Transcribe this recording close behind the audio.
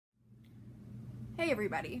Hey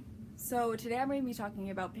everybody! So today I'm going to be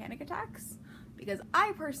talking about panic attacks because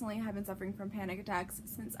I personally have been suffering from panic attacks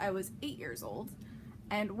since I was 8 years old,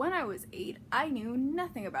 and when I was 8 I knew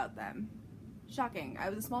nothing about them. Shocking,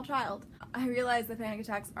 I was a small child. I realize that panic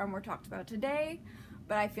attacks are more talked about today,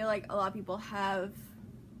 but I feel like a lot of people have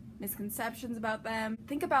misconceptions about them.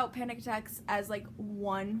 Think about panic attacks as like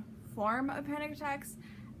one form of panic attacks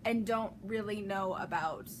and don't really know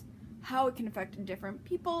about how it can affect different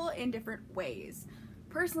people in different ways.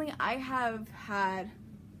 Personally, I have had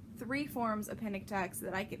 3 forms of panic attacks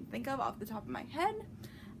that I can think of off the top of my head.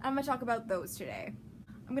 I'm going to talk about those today.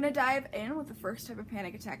 I'm going to dive in with the first type of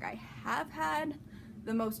panic attack I have had,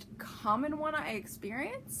 the most common one I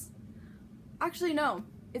experience. Actually, no,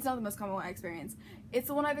 it's not the most common one I experience. It's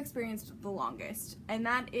the one I've experienced the longest, and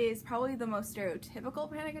that is probably the most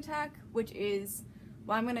stereotypical panic attack, which is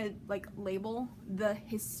what I'm gonna label the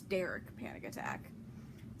hysteric panic attack.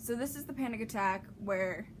 So this is the panic attack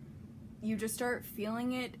where you just start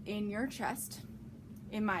feeling it in your chest,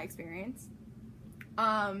 in my experience.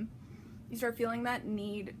 You start feeling that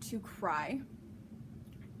need to cry,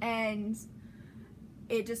 and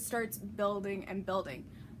it just starts building and building.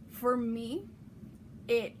 For me,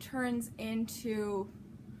 it turns into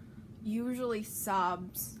usually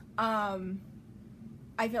sobs. I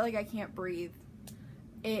feel like I can't breathe.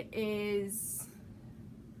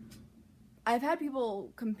 I've had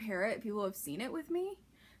people compare it, people who have seen it with me,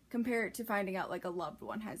 compare it to finding out like a loved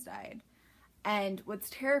one has died. And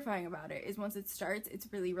what's terrifying about it is once it starts,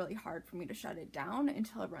 it's really, really hard for me to shut it down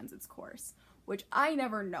until it runs its course, which I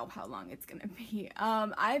never know how long it's gonna be.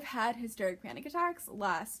 I've had hysteric panic attacks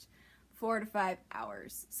last 4 to 5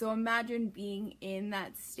 hours. So imagine being in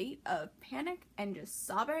that state of panic and just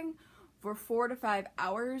sobbing for 4 to 5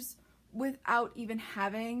 hours without even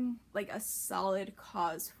having like a solid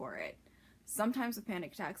cause for it. Sometimes with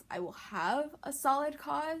panic attacks, I will have a solid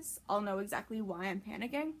cause. I'll know exactly why I'm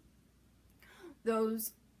panicking.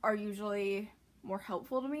 Those are usually more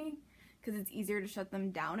helpful to me because it's easier to shut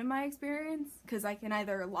them down in my experience, because I can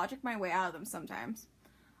either logic my way out of them sometimes.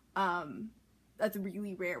 That's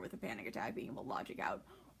really rare with a panic attack, being able to logic out,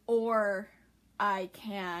 or I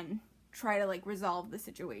can try to resolve the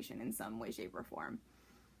situation in some way, shape, or form.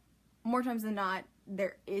 More times than not,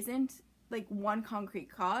 there isn't one concrete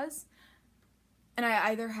cause, and I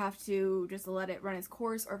either have to just let it run its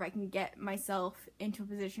course, or if I can get myself into a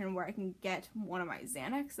position where I can get one of my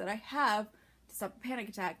Xanax that I have to stop a panic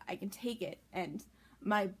attack, I can take it and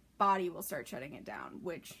my body will start shutting it down,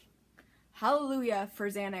 which, hallelujah for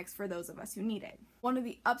Xanax for those of us who need it. One of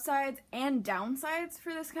the upsides and downsides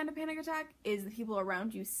for this kind of panic attack is the people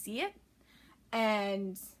around you see it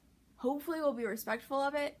and hopefully will be respectful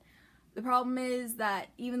of it. The problem is that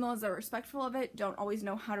even those that are respectful of it don't always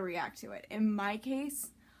know how to react to it. In my case,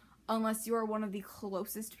 unless you are one of the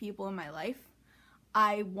closest people in my life,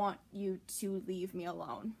 I want you to leave me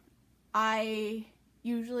alone. I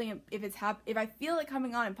usually, if I feel it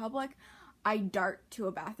coming on in public, I dart to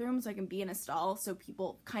a bathroom so I can be in a stall, so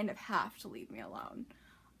people kind of have to leave me alone.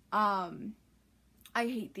 I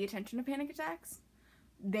hate the attention of panic attacks.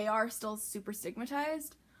 They are still super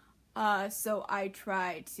stigmatized, so I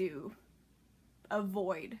try to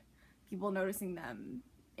avoid people noticing them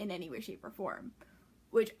in any way, shape, or form,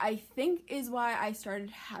 which I think is why I started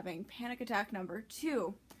having panic attack number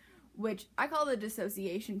 2, which I call the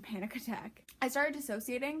dissociation panic attack. I started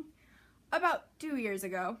dissociating about 2 years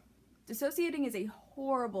ago. Dissociating is a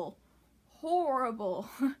horrible, horrible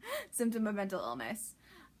symptom of mental illness.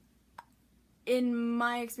 In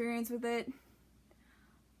my experience with it,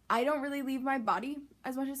 I don't really leave my body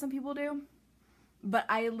as much as some people do, but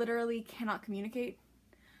I literally cannot communicate.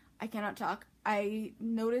 I cannot talk. I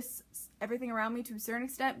notice everything around me to a certain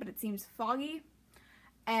extent, but it seems foggy,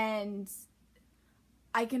 and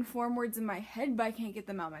I can form words in my head, but I can't get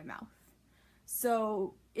them out of my mouth.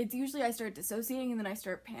 So it's usually I start dissociating and then I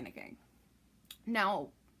start panicking. Now,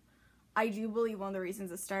 I do believe one of the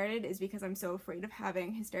reasons it started is because I'm so afraid of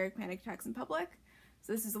having hysteric panic attacks in public.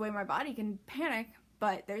 So this is the way my body can panic,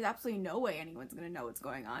 but there's absolutely no way anyone's going to know what's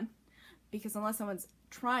going on. Because unless someone's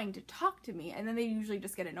trying to talk to me, and then they usually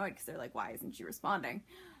just get annoyed because they're like, why isn't she responding?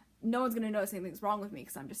 No one's going to notice anything's wrong with me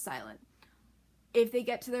because I'm just silent. If they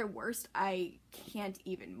get to their worst, I can't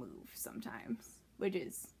even move sometimes, which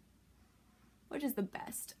is the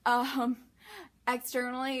best.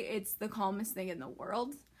 Externally, it's the calmest thing in the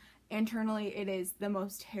world. Internally, it is the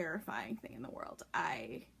most terrifying thing in the world.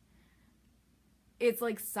 It's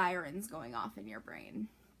like sirens going off in your brain.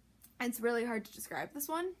 It's really hard to describe this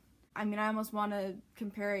one. I mean, I almost want to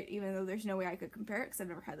compare it, even though there's no way I could compare it because I've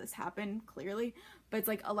never had this happen, clearly. But it's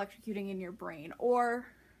like electrocuting in your brain. Or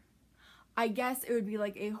I guess it would be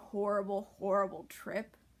like a horrible, horrible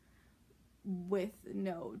trip with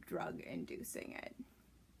no drug inducing it.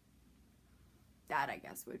 That, I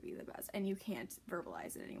guess, would be the best. And you can't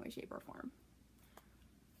verbalize it in any way, shape, or form.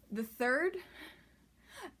 The third,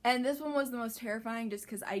 and this one was the most terrifying just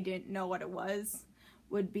because I didn't know what it was,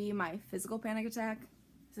 would be my physical panic attack.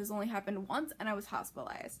 This has only happened once, and I was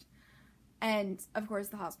hospitalized. And, of course,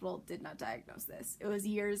 the hospital did not diagnose this. It was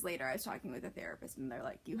years later I was talking with a therapist, and they're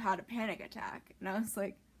like, you had a panic attack. And I was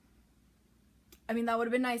like, I mean, that would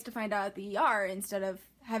have been nice to find out at the ER instead of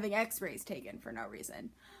having x-rays taken for no reason.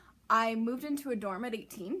 I moved into a dorm at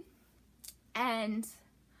 18, and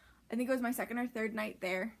I think it was my second or third night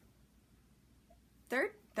there.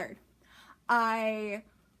 Third. I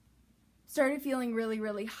started feeling really,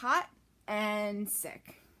 really hot and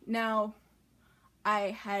sick. Now,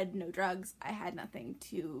 I had no drugs. I had nothing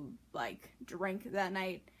to, like, drink that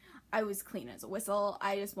night. I was clean as a whistle.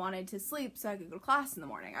 I just wanted to sleep so I could go to class in the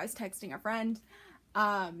morning. I was texting a friend,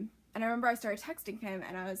 and I remember I started texting him,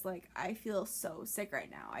 and I was like, I feel so sick right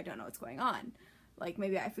now. I don't know what's going on. Like,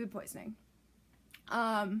 maybe I have food poisoning.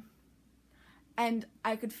 And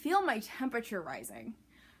I could feel my temperature rising.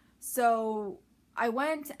 So I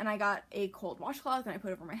went and I got a cold washcloth and I put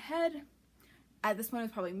it over my head. At this point, it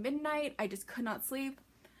was probably midnight. I just could not sleep.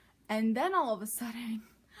 And then all of a sudden,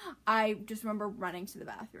 I just remember running to the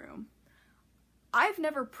bathroom. I've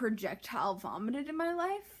never projectile vomited in my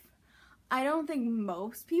life. I don't think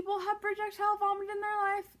most people have projectile vomit in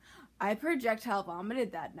their life. I projectile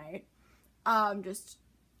vomited that night. Just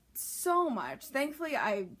so much. Thankfully,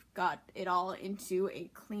 I got it all into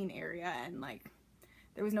a clean area, and like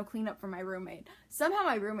there was no cleanup for my roommate. Somehow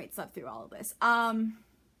my roommate slept through all of this.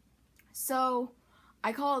 So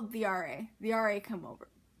I called the RA. The RA came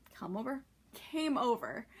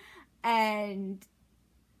over, and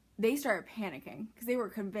they started panicking because they were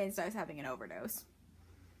convinced I was having an overdose.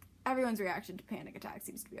 Everyone's reaction to panic attack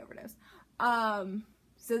seems to be overdose.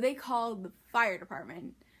 So they called the fire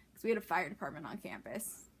department because we had a fire department on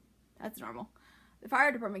campus. That's normal. The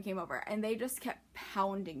fire department came over, and they just kept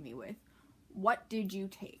pounding me with, what did you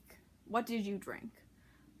take? What did you drink?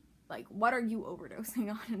 Like, what are you overdosing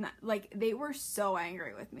on? And that, like, they were so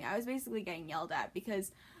angry with me. I was basically getting yelled at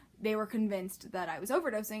because they were convinced that I was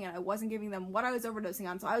overdosing, and I wasn't giving them what I was overdosing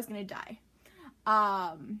on, so I was gonna die.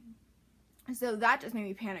 So that just made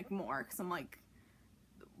me panic more, because I'm like,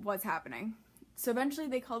 what's happening? So eventually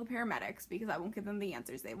they call the paramedics, because I won't give them the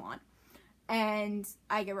answers they want, and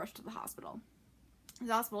I get rushed to the hospital.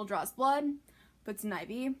 The hospital draws blood, puts an IV.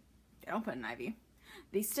 They don't put an IV.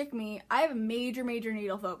 They stick me. I have a major, major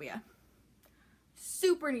needle phobia.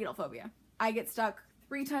 Super needle phobia. I get stuck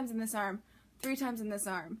 3 times in this arm, 3 times in this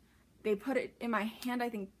arm. They put it in my hand, I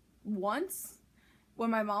think, once when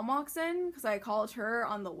my mom walks in, because I called her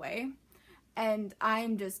on the way, and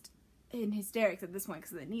I'm just in hysterics at this point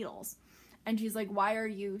because of the needles. And she's like, why are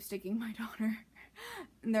you sticking my daughter?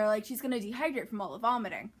 And they're like, she's going to dehydrate from all the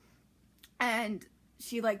vomiting. And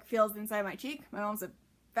she, like, feels inside my cheek. My mom's a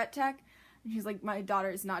vet tech. And she's like, my daughter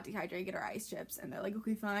is not dehydrated, get her ice chips. And they're like,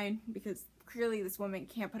 okay, fine. Because clearly this woman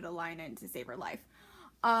can't put a line in to save her life.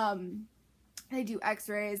 They do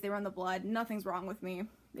x-rays, they run the blood, nothing's wrong with me.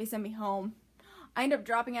 They send me home. I end up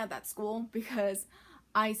dropping out of that school because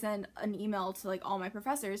I sent an email to like all my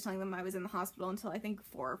professors telling them I was in the hospital until I think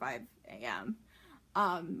 4 or 5 a.m.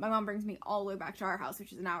 My mom brings me all the way back to our house,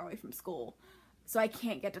 which is an hour away from school. So I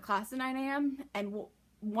can't get to class at 9 a.m. And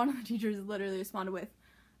one of the teachers literally responded with,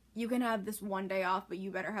 you can have this one day off, but you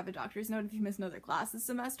better have a doctor's note if you miss another class this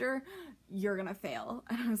semester. You're gonna fail.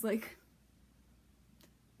 And I was like,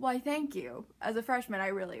 why, thank you. As a freshman, I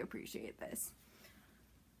really appreciate this.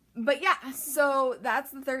 But yeah, so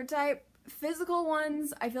that's the third type. Physical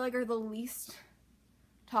ones, I feel like, are the least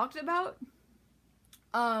talked about.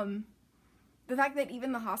 The fact that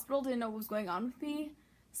even the hospital didn't know what was going on with me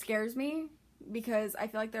scares me, because I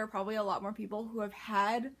feel like there are probably a lot more people who have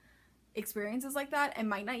had experiences like that and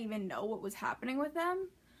might not even know what was happening with them.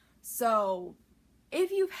 So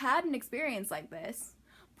if you've had an experience like this,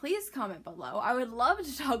 please comment below. I would love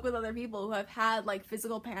to talk with other people who have had like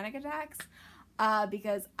physical panic attacks,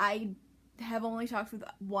 because I have only talked with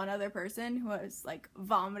one other person who has like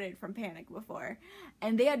vomited from panic before,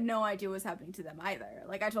 and they had no idea what was happening to them either.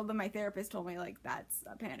 Like, I told them, my therapist told me like that's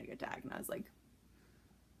a panic attack, and I was like,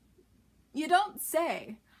 you don't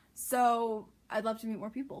say. So I'd love to meet more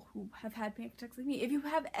people who have had panic attacks like me. If you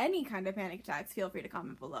have any kind of panic attacks, feel free to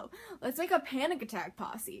comment below. Let's make a panic attack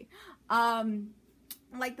posse.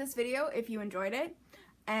 Like this video if you enjoyed it,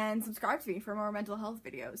 and subscribe to me for more mental health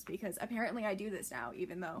videos, because apparently I do this now,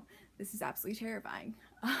 even though this is absolutely terrifying.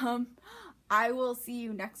 I will see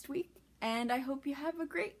you next week, and I hope you have a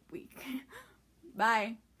great week.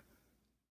 Bye.